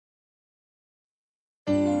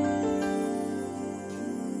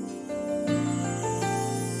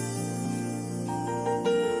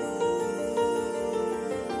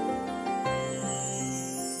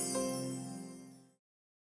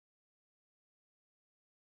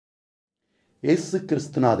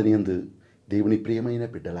యేసుక్రీస్తునాథునియందు దేవుని ప్రియమైన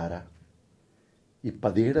బిడ్డలారా, ఈ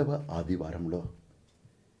 17వ ఆదివారంలో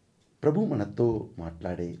ప్రభు మనతో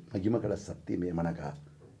మాట్లాడే మహిమగల సత్యమేమనగా,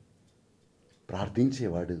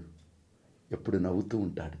 ప్రార్థించేవాడు ఎప్పుడు నవ్వుతూ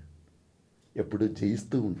ఉంటాడు, ఎప్పుడు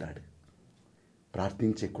జయిస్తూ ఉంటాడు.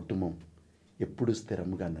 ప్రార్థించే కుటుంబం ఎప్పుడు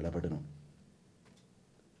స్థిరంగా నిలబడును.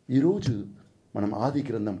 ఈరోజు మనం ఆది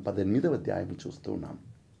గ్రంథం 18వ అధ్యాయం చూస్తూ ఉన్నాం.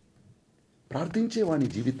 ప్రార్థించే వాని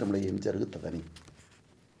జీవితంలో ఏం జరుగుతుందని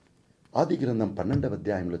ఆది గ్రంథం 12వ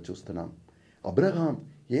అధ్యాయంలో చూస్తున్నాం. అబ్రహాం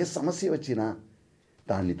ఏ సమస్య వచ్చినా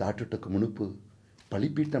దాన్ని దాటుటకు మునుపు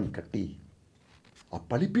బలిపీఠం కట్టి ఆ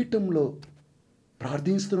బలిపీఠంలో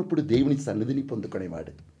ప్రార్థిస్తున్నప్పుడు దేవుని సన్నిధిని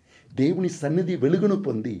పొందుకునేవాడు. దేవుని సన్నిధి వెలుగును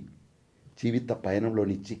పొంది జీవిత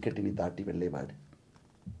పయనంలోని చీకటిని దాటి వెళ్ళేవాడు.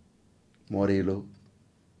 మోరేలో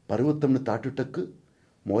పర్వతంను దాటుటకు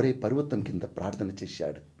మోరే పర్వతం కింద ప్రార్థన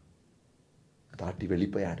చేశాడు, దాటి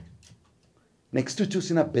వెళ్ళిపోయాడు. నెక్స్ట్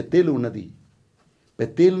చూసిన బెత్తేలు ఉన్నది.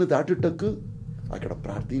 బెత్తేలును దాటుటకు అక్కడ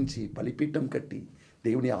ప్రార్థించి బలిపీఠం కట్టి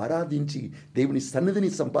దేవుని ఆరాధించి దేవుని సన్నిధిని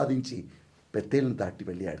సంపాదించి బెత్తేలును దాటి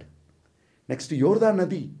వెళ్ళాడు. నెక్స్ట్ యోర్దాను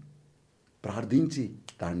నది ప్రార్థించి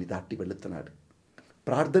దాన్ని దాటి వెళుతున్నాడు.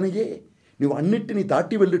 ప్రార్థనయే నువ్వు అన్నిటినీ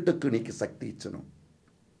దాటి వెళ్ళుటకు నీకు శక్తి ఇచ్చును.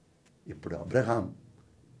 ఇప్పుడు అబ్రహాం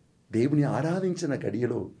దేవుని ఆరాధించిన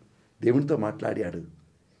గడియలో దేవునితో మాట్లాడాడు.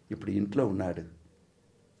 ఇప్పుడు ఇంట్లో ఉన్నాడు,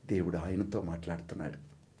 దేవుడు ఆయనతో మాట్లాడుతున్నాడు.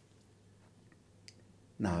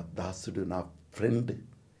 నా దాసుడు, నా ఫ్రెండ్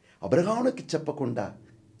అబ్రహామునికి చెప్పకుండా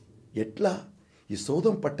ఎట్లా ఈ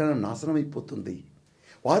సోదం పట్టణం నాశనం అయిపోతుంది,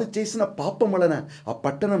 వారు చేసిన పాపం వలన ఆ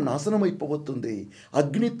పట్టణం నాశనం అయిపోతుంది,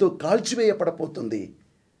 అగ్నితో కాల్చివేయపడపోతుంది.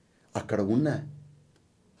 అక్కడ ఉన్న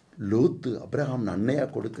లోతు అబ్రహాం అన్నయ్య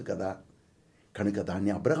కొడుకు కదా, కనుక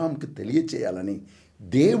దాన్ని అబ్రహాంకి తెలియచేయాలని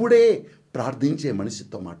దేవుడే ప్రార్థించే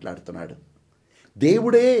మనిషితో మాట్లాడుతున్నాడు.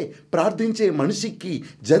 దేవుడే ప్రార్థించే మనిషికి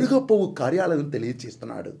జరగపోవు కార్యాలను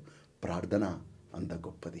తెలియచేస్తున్నాడు. ప్రార్థన అంత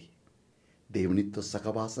గొప్పది. దేవునితో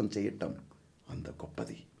సహవాసం చేయటం అంత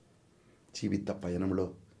గొప్పది. జీవిత పయనంలో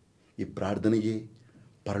ఈ ప్రార్థనయే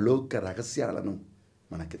పరలోక రహస్యాలను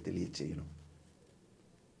మనకు తెలియచేయను.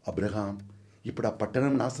 అబ్రహాం ఇప్పుడు ఆ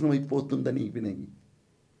పట్టణం నాశనం అయిపోతుందని విని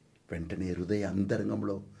వెంటనే హృదయ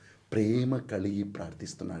అంతరంగంలో ప్రేమ కలిగి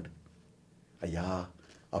ప్రార్థిస్తున్నాడు. అయ్యా,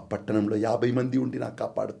 ఆ పట్టణంలో 50 మంది ఉండి నాకు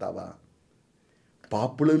కాపాడుతావా?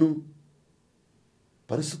 పాపులను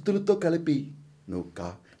పరిశుద్ధులతో కలిపి నువ్వు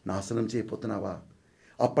నాశనం చేయబోతున్నావా?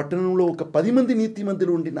 ఆ పట్టణంలో ఒక 10 మంది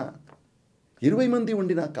నీతిమంతులు ఉండినా 20 మంది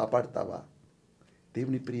ఉండినా కాపాడుతావా?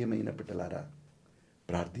 దేవుని ప్రియమైన బిడ్డలారా,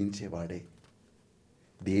 ప్రార్థించేవాడే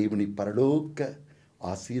దేవుని పరలోక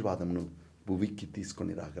ఆశీర్వాదమును భూమికి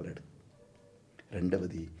తీసుకొని రాగలడు.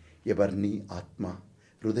 రెండవది, ఎవరిని ఆత్మ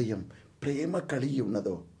హృదయం ప్రేమ కలిగి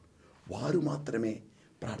ఉన్నదో వారు మాత్రమే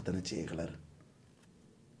ప్రార్థన చేయగలరు.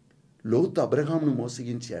 లోతు అబ్రహామును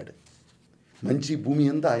మోసగించాడు. మంచి భూమి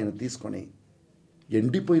అంతా ఆయన తీసుకొని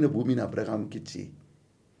ఎండిపోయిన భూమిని అబ్రహాంకి ఇచ్చి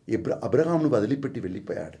అబ్రహామును వదిలిపెట్టి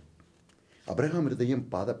వెళ్ళిపోయాడు. అబ్రహాం హృదయం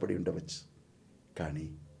బాధపడి ఉండవచ్చు, కానీ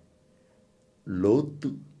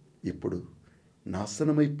లోతు ఇప్పుడు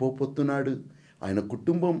నాశనమైపోతున్నాడు, ఆయన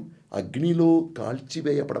కుటుంబం అగ్నిలో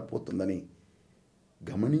కాల్చివేయబడపోతుందని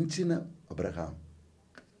గమనించిన అబ్రహాం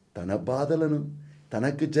తన బాధలను,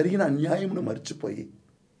 తనకు జరిగిన అన్యాయమును మర్చిపోయి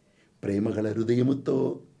ప్రేమగల హృదయముతో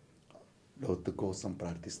లోతు కోసం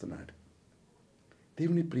ప్రార్థిస్తున్నాడు.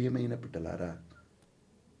 దేవుని ప్రియమైన బిడ్డలారా,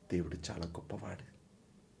 దేవుడు చాలా గొప్పవాడు.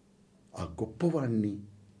 ఆ గొప్పవాడిని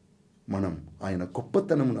మనం ఆయన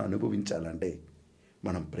గొప్పతనమును అనుభవించాలంటే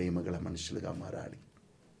మనం ప్రేమగల మనుషులుగా మారాలి.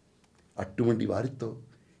 అటువంటి వారితో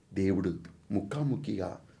దేవుడు ముఖాముఖిగా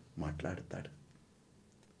మాట్లాడతాడు.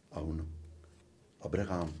 అవును,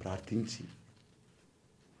 అబ్రహాం ప్రార్థించి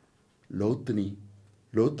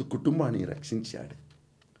లోతు కుటుంబాన్ని రక్షించాడు.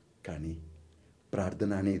 కానీ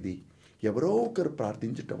ప్రార్థన అనేది ఎవరో ఒకరు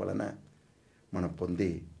ప్రార్థించటం వలన మనం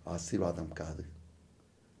పొందే ఆశీర్వాదం కాదు.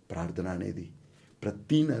 ప్రార్థన అనేది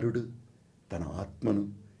ప్రతి నరుడు తన ఆత్మను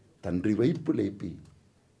తండ్రి వైపు లేపి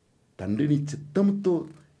తండ్రిని చిత్తంతో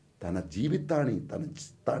తన జీవితాన్ని, తన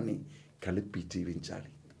చిత్తాన్ని కలిపి జీవించాలి.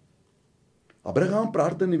 అబ్రహాం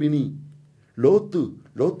ప్రార్థన విని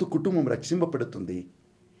లోతు కుటుంబం రక్షింపబడుతుంది.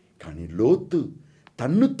 కానీ లోతు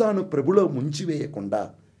తన్ను తాను ప్రభులో ముంచివేయకుండా,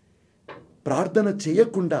 ప్రార్థన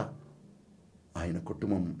చేయకుండా ఆయన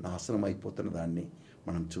కుటుంబం నాశనం అయిపోతున్న దాన్ని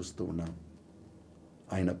మనం చూస్తూ ఉన్నాం.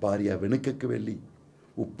 ఆయన భార్య వెనుకకు వెళ్ళి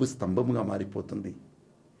ఉప్పు స్తంభముగా మారిపోతుంది.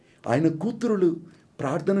 ఆయన కూతురులు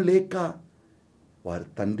ప్రార్థన లేక వారి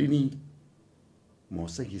తండ్రిని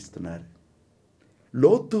మోసగిస్తున్నారు.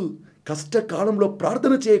 లోతు కష్టకాలంలో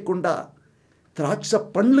ప్రార్థన చేయకుండా ద్రాక్ష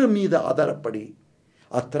పండ్ల మీద ఆధారపడి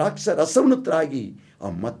ఆ ద్రాక్ష రసమును త్రాగి ఆ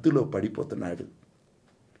మత్తులో పడిపోతున్నాడు.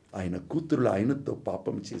 ఆయన కూతురులు ఆయనతో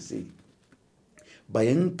పాపం చేసి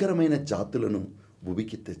భయంకరమైన జాతులను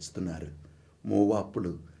భూమికి తెచ్చుతున్నారు.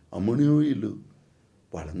 మోవాపులు, అమ్మోనీయులు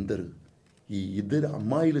వాళ్ళందరూ ఈ ఇద్దరు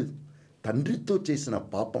అమ్మాయిలు తండ్రితో చేసిన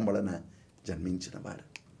పాపం వలన జన్మించిన వారు.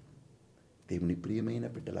 దేవుని ప్రియమైన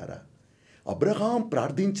బిడ్డలారా, అబ్రహాం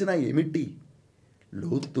ప్రార్థించినా ఏమిటి,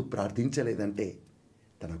 లోతు ప్రార్థించలేదంటే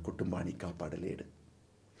తన కుటుంబాన్ని కాపాడలేడు.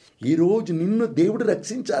 ఈరోజు నిన్ను దేవుడు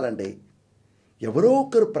రక్షించాలంటే ఎవరో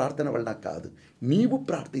ఒకరు ప్రార్థన వలన కాదు, నీవు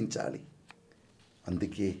ప్రార్థించాలి.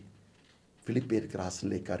 అందుకే ఫిలిప్పీయులకు రాసిన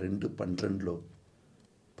లేఖ 2:12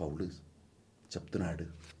 పౌలు చెప్తున్నాడు,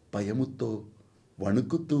 భయముతో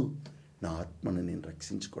వణుకుతూ నా ఆత్మను నేను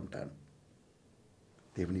రక్షించుకుంటాను.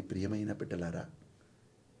 దేవుని ప్రియమైన బిడ్డలారా,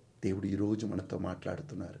 దేవుడు ఈరోజు మనతో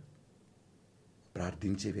మాట్లాడుతున్నారు.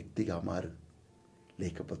 ప్రార్థించే వ్యక్తిగా మారు,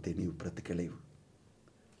 లేకపోతే నీవు బ్రతకలేవు.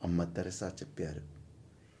 అమ్మ తెరెసా చెప్పారు,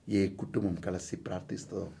 ఏ కుటుంబం కలిసి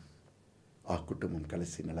ప్రార్థిస్తుందో ఆ కుటుంబం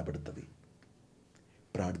కలిసి నిలబడుతుంది.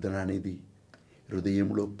 ప్రార్థన అనేది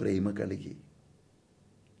హృదయంలో ప్రేమ కలిగి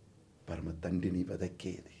పరమ తండ్రిని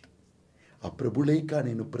వెదక్కేది. ఆ ప్రభు లేక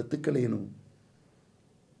నేను బ్రతకలేను,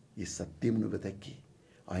 ఈ సత్యమును వెదక్కి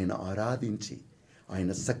ఆయన ఆరాధించి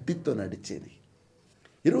ఆయన శక్తితో నడిచేది.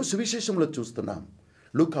 ఈరోజు సువిశేషంలో చూస్తున్నాం,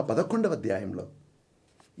 లూకా 11వ అధ్యాయంలో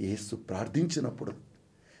యేసు ప్రార్థించినప్పుడు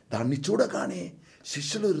దాన్ని చూడగానే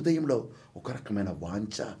శిష్యుల హృదయంలో ఒక రకమైన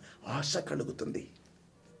వాంఛ, ఆశ కలుగుతుంది.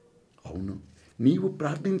 అవును, నీవు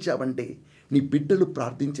ప్రార్థించావంటే నీ బిడ్డలు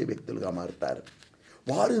ప్రార్థించే వ్యక్తులుగా మారుతారు.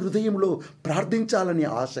 వారి హృదయంలో ప్రార్థించాలని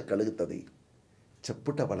ఆశ కలుగుతుంది.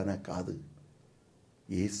 చెప్పుట వలన కాదు.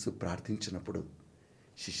 యేసు ప్రార్థించినప్పుడు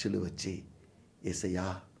శిష్యులు వచ్చి, యేసయ్యా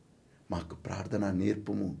మాకు ప్రార్థన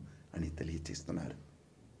నేర్పుము అని తెలియచేస్తున్నారు.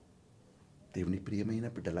 దేవుని ప్రియమైన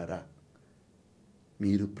బిడ్డలారా,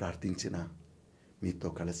 మీరు ప్రార్థించిన మీతో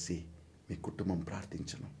కలిసి మీ కుటుంబం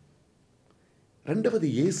ప్రార్థించను. రెండవది,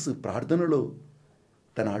 యేసు ప్రార్థనలో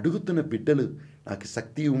తన అడుగుతున్న బిడ్డలు నాకు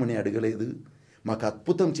శక్తి ఇవ్వమని అడగలేదు, మాకు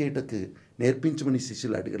అద్భుతం చేయటకు నేర్పించమని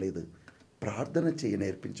శిష్యులు అడగలేదు, ప్రార్థన చేయ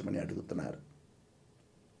నేర్పించమని అడుగుతున్నారు.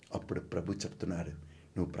 అప్పుడు ప్రభు చెప్తున్నారు,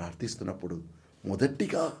 నువ్వు ప్రార్థిస్తున్నప్పుడు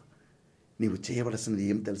మొదటిగా నీవు చేయవలసినది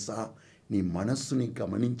ఏం తెలుసా, నీ మనస్సుని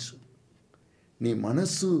గమనించు. నీ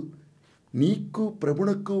మనస్సు, నీకు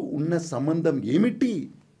ప్రభునకు ఉన్న సంబంధం ఏమిటి,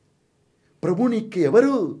 ప్రభు నీకు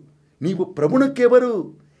ఎవరు, నీవు ప్రభునకెవరు,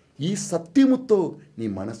 ఈ సత్యముతో నీ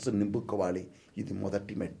మనస్సు నింపుకోవాలి. ఇది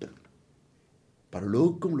మొదటి మెట్టు.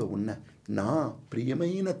 పరలోకంలో ఉన్న నా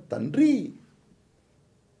ప్రియమైన తండ్రి,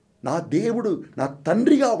 నా దేవుడు నా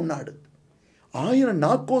తండ్రిగా ఉన్నాడు. ఆయన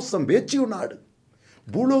నా కోసం వేచి ఉన్నాడు.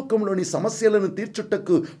 భూలోకంలోని సమస్యలను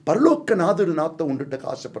తీర్చుటకు పరలోకనాథుడు నాతో ఉండుటకు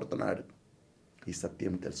ఆశపడుతున్నాడు. ఈ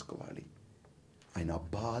సత్యం తెలుసుకోవాలి. ఆయన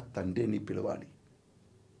అబ్బా తండ్రి అని పిలవాలి.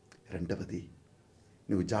 రెండవది,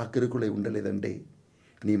 నువ్వు జాగరూకులై ఉండలేదంటే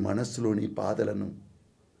నీ మనస్సులోని బాధలను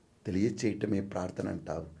తెలియచేయటమే ప్రార్థన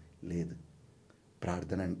అంటావు. లేదు,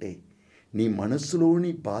 ప్రార్థన అంటే నీ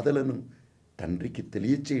మనస్సులోని బాధలను తండ్రికి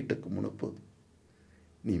తెలియచేయటకు మునుపు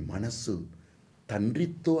నీ మనస్సు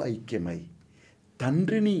తండ్రితో ఐక్యమై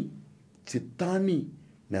తండ్రిని చిత్తాన్ని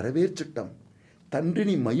నెరవేర్చటం,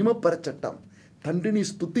 తండ్రిని మహిమపరచటం, తండ్రిని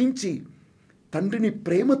స్తుతించి తండ్రిని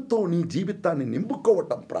ప్రేమతో నీ జీవితాన్ని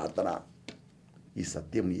నింపుకోవటం ప్రార్థన. ఈ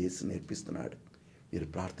సత్యం యేసు నేర్పిస్తున్నాడు. మీరు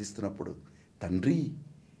ప్రార్థిస్తున్నప్పుడు, తండ్రి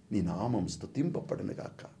నీ నామం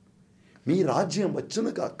స్తుతింపబడునుగాక, మీ రాజ్యం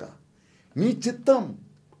వచ్చునుగాక, మీ చిత్తం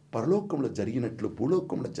పరలోకంలో జరిగినట్లు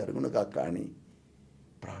భూలోకంలో జరుగునుగాక అని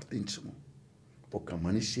ప్రార్థించుము. ఒక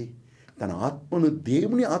మనిషి తన ఆత్మను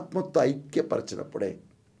దేవుని ఆత్మతో ఐక్యపరచినప్పుడే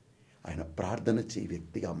ఆయన ప్రార్థన చేయ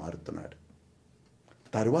వ్యక్తిగా మారుతున్నాడు.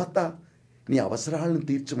 తరువాత నీ అవసరాలను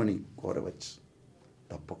తీర్చమని కోరవచ్చు,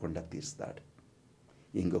 తప్పకుండా తీరుస్తాడు.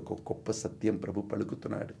 ఇంకొక గొప్ప సత్యం ప్రభు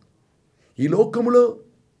పలుకుతున్నాడు. ఈ లోకములో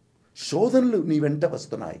శోధనలు నీ వెంట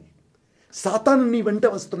వస్తున్నాయి, సాతాను నీ వెంట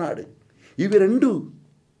వస్తున్నాడు. ఇవి రెండు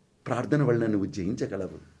ప్రార్థన వలన నువ్వు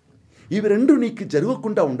జయించగలవు. ఇవి రెండు నీకు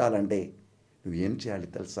జరగకుండా ఉండాలంటే నువ్వేం చేయాలి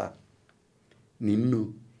తెలుసా? నిన్ను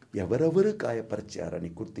ఎవరెవరు గాయపరిచారని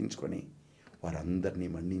గుర్తించుకొని వారందరినీ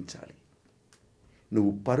మన్నించాలి.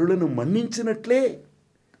 నువ్వు పరులను మన్నించినట్లే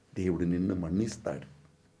దేవుడు నిన్ను మన్నిస్తాడు.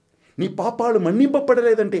 నీ పాపాలు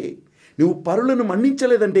మన్నింపబడలేదంటే, నువ్వు పరులను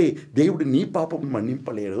మన్నించలేదంటే దేవుడు నీ పాపం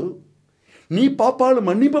మన్నింపలేడు. నీ పాపాలు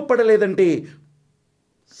మన్నింపబడలేదంటే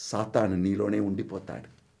సాతాను నీలోనే ఉండిపోతాడు.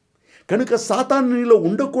 కనుక సాతాను నీలో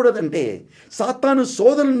ఉండకూడదంటే, సాతాను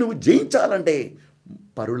శోధనను నువ్వు జయించాలంటే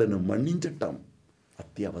పరులను మన్నించటం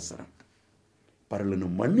అత్యవసరం. పరులను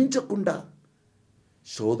మన్నించకుండా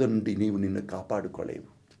శోధన నుండి నీవు నిన్ను కాపాడుకోలేవు.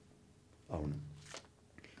 అవును,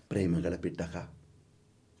 ప్రేమగల బిడ్డగా,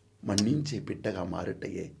 మన్నించే బిడ్డగా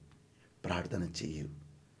మారుటయే ప్రార్థన చేయు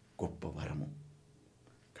గొప్ప వరము.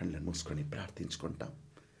 కళ్ళను మూసుకొని ప్రార్థించుకుంటాం.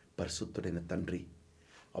 పరిశుద్ధుడైన తండ్రి,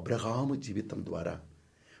 అబ్రహాము జీవితం ద్వారా,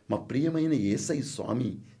 మా ప్రియమైన యేసయ్య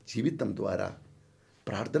స్వామి జీవితం ద్వారా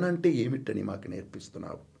ప్రార్థన అంటే ఏమిటని మాకు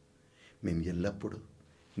నేర్పిస్తున్నావు. మేము ఎల్లప్పుడూ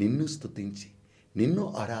నిన్ను స్తుతించి,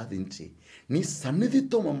 నిన్ను ఆరాధించి, నీ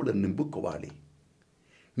సన్నిధితో మమ్మల్ని నింపుకోవాలి.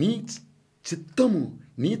 నీ చిత్తము,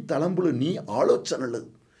 నీ తలంపులు, నీ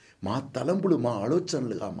ఆలోచనలు మా తలంపులు, మా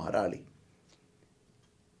ఆలోచనలుగా మారాలి.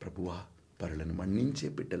 ప్రభువా, పరులను మన్నించే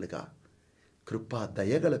బిడ్డలుగా, కృపా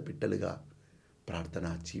దయగల బిడ్డలుగా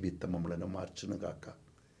ప్రార్థనా జీవితం మమ్మలను మార్చునుగాక.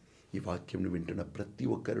 ఈ వాక్యంను వింటున్న ప్రతి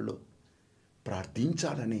ఒక్కరిలో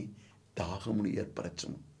ప్రార్థించాలనే దాహమును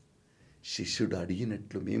ఏర్పరచము. శిష్యుడు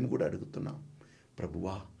అడిగినట్లు మేము కూడా అడుగుతున్నాం.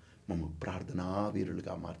 ప్రభువా, మమ్మ ప్రార్థనా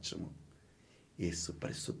వీరులుగా మార్చము. యేసు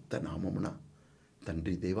పరిశుద్ధ నామమున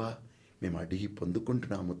తండ్రి దేవా మేము అడిగి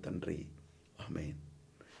పొందుకుంటున్నాము తండ్రి. ఆమేన్.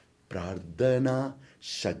 ప్రార్థన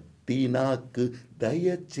శక్తి నాకు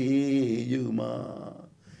దయచేయుమా,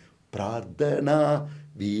 ప్రార్థన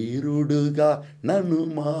వీరుడుగా నన్ను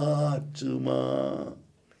మార్చుమా.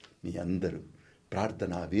 మీ అందరూ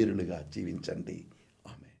ప్రార్థనా వీరులుగా జీవించండి.